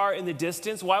so far in the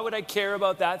distance. Why would I care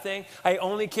about that thing? I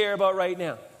only care about right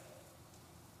now.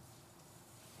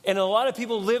 And a lot of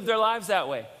people live their lives that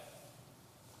way.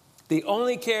 They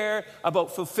only care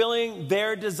about fulfilling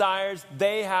their desires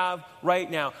they have right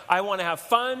now. I want to have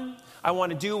fun. I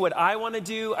want to do what I want to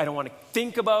do. I don't want to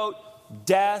think about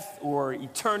death or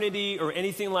eternity or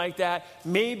anything like that.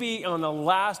 Maybe on the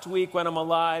last week when I'm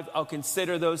alive, I'll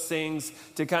consider those things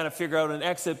to kind of figure out an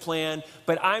exit plan.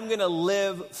 But I'm going to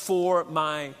live for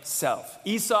myself.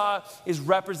 Esau is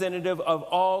representative of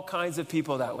all kinds of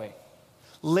people that way.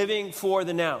 Living for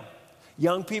the now.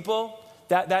 Young people,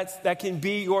 that can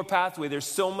be your pathway. There's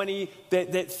so many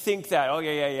that think that. Oh,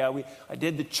 yeah. I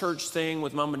did the church thing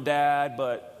with mom and dad,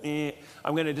 but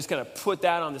I'm going to just kind of put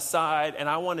that on the side, and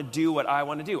I want to do what I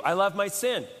want to do. I love my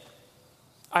sin.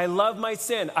 I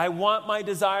want my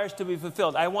desires to be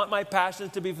fulfilled. I want my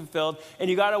passions to be fulfilled. And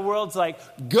you got a world's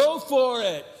like, go for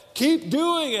it. Keep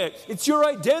doing it. It's your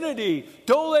identity.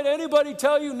 Don't let anybody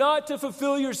tell you not to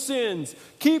fulfill your sins.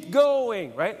 Keep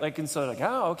going, right? Like, and so like,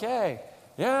 oh, okay.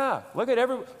 Yeah, look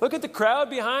at the crowd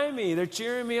behind me. They're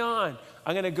cheering me on.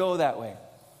 I'm going to go that way.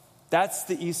 That's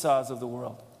the Esau's of the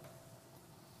world.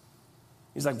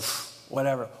 He's like,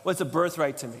 whatever. What's a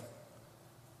birthright to me?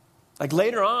 Like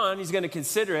later on, he's going to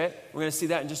consider it. We're going to see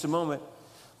that in just a moment.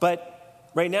 But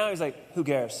right now, he's like, who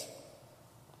cares?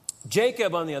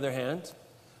 Jacob, on the other hand,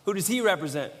 who does he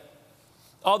represent?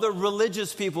 All the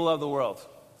religious people of the world,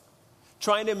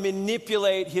 trying to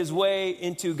manipulate his way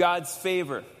into God's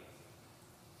favor.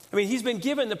 I mean, he's been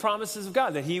given the promises of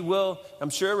God that he will. I'm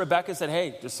sure Rebecca said,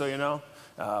 "Hey, just so you know,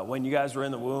 when you guys were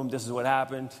in the womb, this is what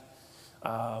happened.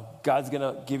 God's going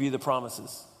to give you the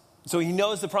promises." So he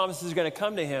knows the promises are going to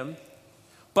come to him.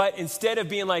 But instead of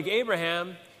being like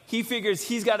Abraham, he figures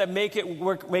he's got to make it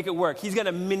work. He's going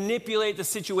to manipulate the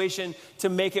situation to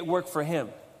make it work for him.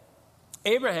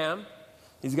 Abraham,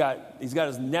 he's got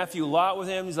his nephew Lot with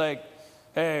him. He's like,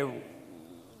 "Hey,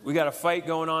 we got a fight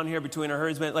going on here between our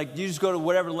herdsmen. Like, you just go to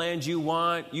whatever land you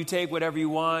want. You take whatever you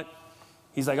want."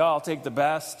 He's like, "Oh, I'll take the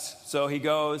best." So he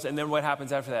goes, and then what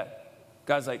happens after that?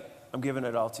 God's like, "I'm giving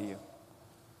it all to you."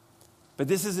 But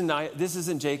this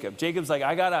isn't Jacob. Jacob's like,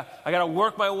 I gotta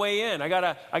work my way in. I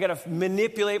gotta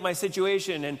manipulate my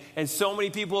situation. And so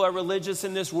many people are religious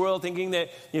in this world, thinking that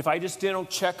if I just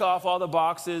check off all the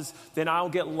boxes, then I'll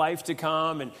get life to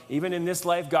come. And even in this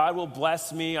life, God will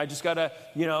bless me. I just gotta,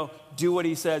 do what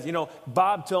he says.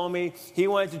 Bob told me he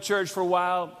went to church for a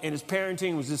while, and his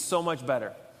parenting was just so much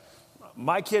better.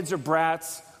 My kids are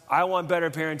brats. I want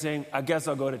better parenting. I guess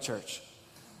I'll go to church,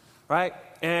 right?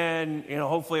 And,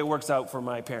 hopefully it works out for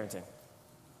my parenting.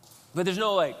 But there's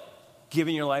no,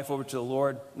 giving your life over to the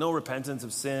Lord, no repentance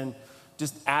of sin,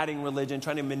 just adding religion,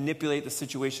 trying to manipulate the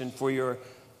situation for your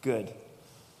good.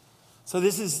 So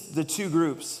this is the two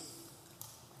groups.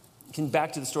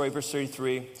 Back to the story, verse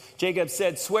 33. Jacob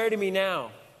said, "Swear to me now."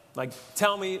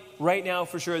 Tell me right now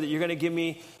for sure that you're going to give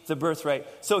me the birthright.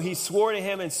 So he swore to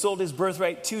him and sold his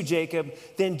birthright to Jacob.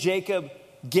 Then Jacob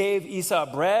gave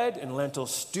Esau bread and lentil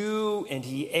stew, and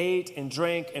he ate and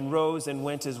drank and rose and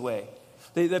went his way.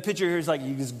 The picture here is like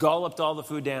he just gulped all the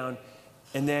food down,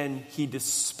 and then he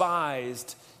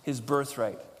despised his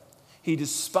birthright. He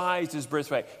despised his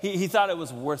birthright. He thought it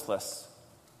was worthless.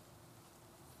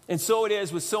 And so it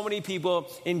is with so many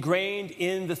people ingrained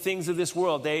in the things of this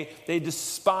world. They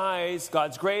despise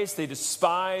God's grace. They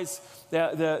despise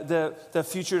the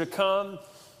future to come.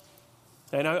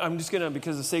 And I'm just going to,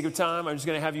 because of the sake of time, I'm just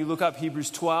going to have you look up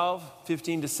Hebrews 12,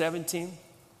 15 to 17.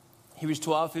 Hebrews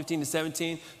 12, 15 to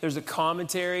 17. There's a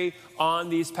commentary on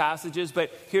these passages,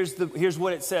 but here's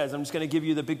what it says. I'm just going to give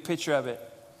you the big picture of it.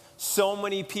 So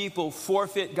many people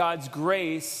forfeit God's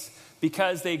grace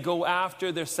because they go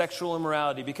after their sexual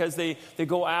immorality, because they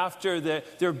go after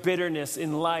their bitterness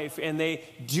in life, and they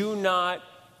do not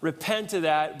repent of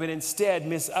that, but instead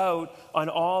miss out on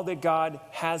all that God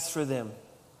has for them.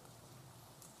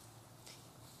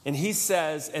 And he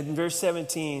says in verse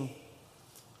 17,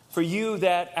 for you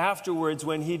that afterwards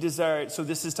when he desired, so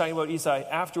this is talking about Esau,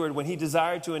 afterward when he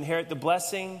desired to inherit the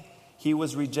blessing, he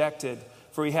was rejected,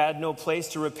 for he had no place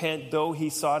to repent, though he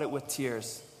sought it with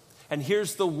tears. And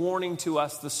here's the warning to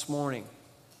us this morning.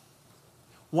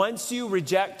 Once you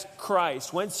reject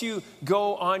Christ, once you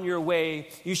go on your way,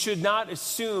 you should not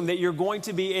assume that you're going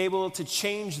to be able to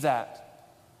change that.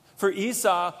 For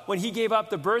Esau, when he gave up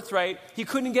the birthright, he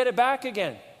couldn't get it back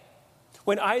again.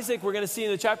 When Isaac, we're going to see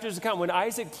in the chapters to come, when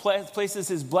Isaac places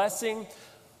his blessing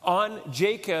on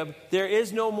Jacob, there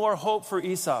is no more hope for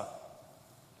Esau.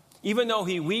 Even though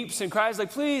he weeps and cries,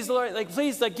 like, please, Lord,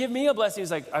 please, give me a blessing.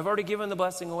 He's like, I've already given the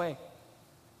blessing away.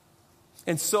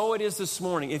 And so it is this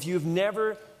morning. If you've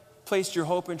never placed your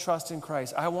hope and trust in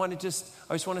Christ, I just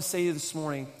want to say to you this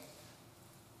morning,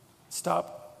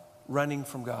 stop running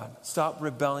from God. Stop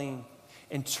rebelling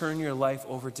and turn your life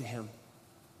over to him.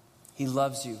 He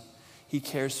loves you. He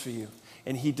cares for you.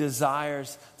 And he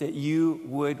desires that you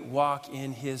would walk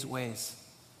in his ways.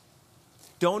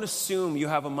 Don't assume you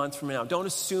have a month from now. Don't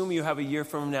assume you have a year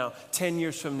from now, 10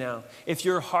 years from now. If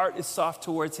your heart is soft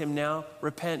towards him now,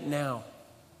 repent now.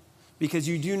 Because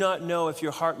you do not know if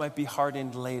your heart might be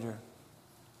hardened later.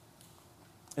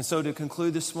 And so to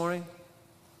conclude this morning,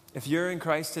 if you're in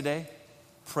Christ today,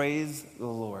 praise the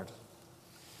Lord.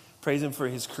 Praise him for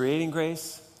his creating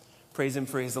grace. Praise him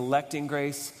for his electing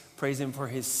grace. Praise him for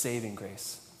his saving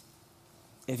grace.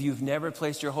 If you've never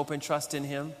placed your hope and trust in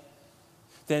him,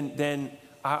 then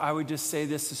I would just say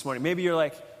this morning. Maybe you're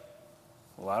like,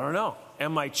 well, I don't know.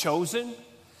 Am I chosen?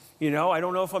 I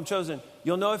don't know if I'm chosen.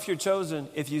 You'll know if you're chosen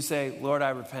if you say, Lord,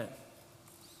 I repent.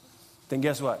 Then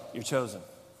guess what? You're chosen.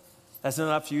 That's not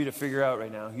up for you to figure out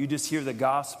right now. You just hear the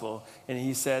gospel, and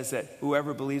he says that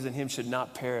whoever believes in him should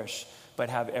not perish, but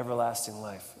have everlasting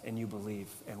life. And you believe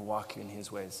and walk in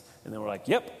his ways. And then we're like,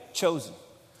 yep, chosen.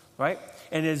 Right?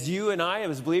 And as you and I,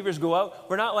 as believers go out,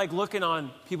 we're not like looking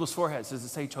on people's foreheads. Does it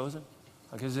say chosen?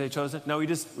 Does it say chosen? No, we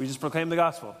just proclaim the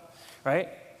gospel. Right?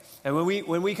 And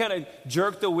when we kind of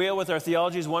jerk the wheel with our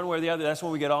theologies one way or the other, that's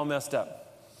when we get all messed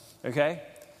up. Okay?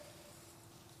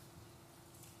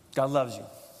 God loves you.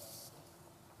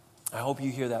 I hope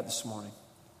you hear that this morning.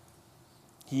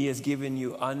 He has given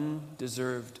you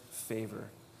undeserved favor.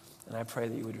 And I pray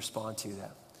that you would respond to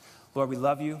that. Lord, we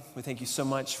love you. We thank you so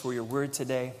much for your word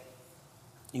today.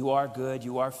 You are good.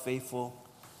 You are faithful.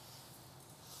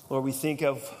 Lord, we think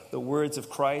of the words of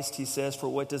Christ. He says, for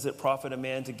what does it profit a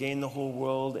man to gain the whole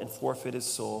world and forfeit his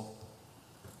soul?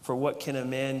 For what can a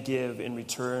man give in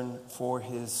return for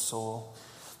his soul?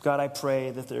 God, I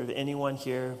pray that there's anyone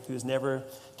here who has never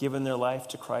given their life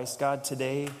to Christ. God,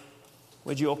 today,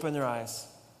 would you open their eyes?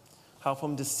 Help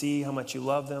them to see how much you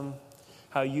love them,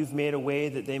 how you've made a way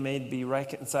that they may be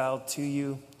reconciled to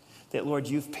you, that, Lord,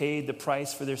 you've paid the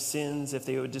price for their sins if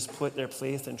they would just put their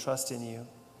faith and trust in you.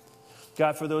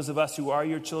 God, for those of us who are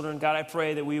your children, God, I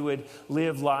pray that we would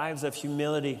live lives of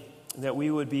humility, that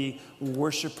we would be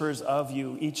worshipers of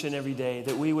you each and every day,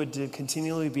 that we would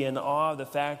continually be in awe of the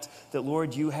fact that,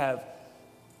 Lord, you have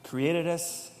created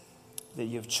us, that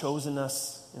you have chosen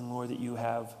us, and, Lord, that you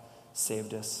have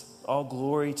saved us. All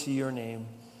glory to your name.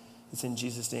 It's in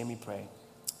Jesus' name we pray.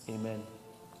 Amen.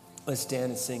 Let's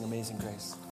stand and sing Amazing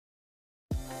Grace.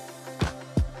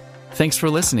 Thanks for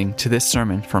listening to this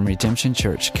sermon from Redemption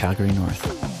Church, Calgary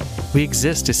North. We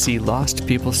exist to see lost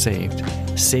people saved,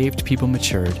 saved people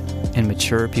matured, and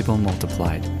mature people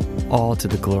multiplied, all to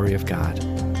the glory of God.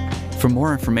 For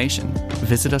more information,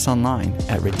 visit us online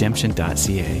at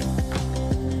redemption.ca.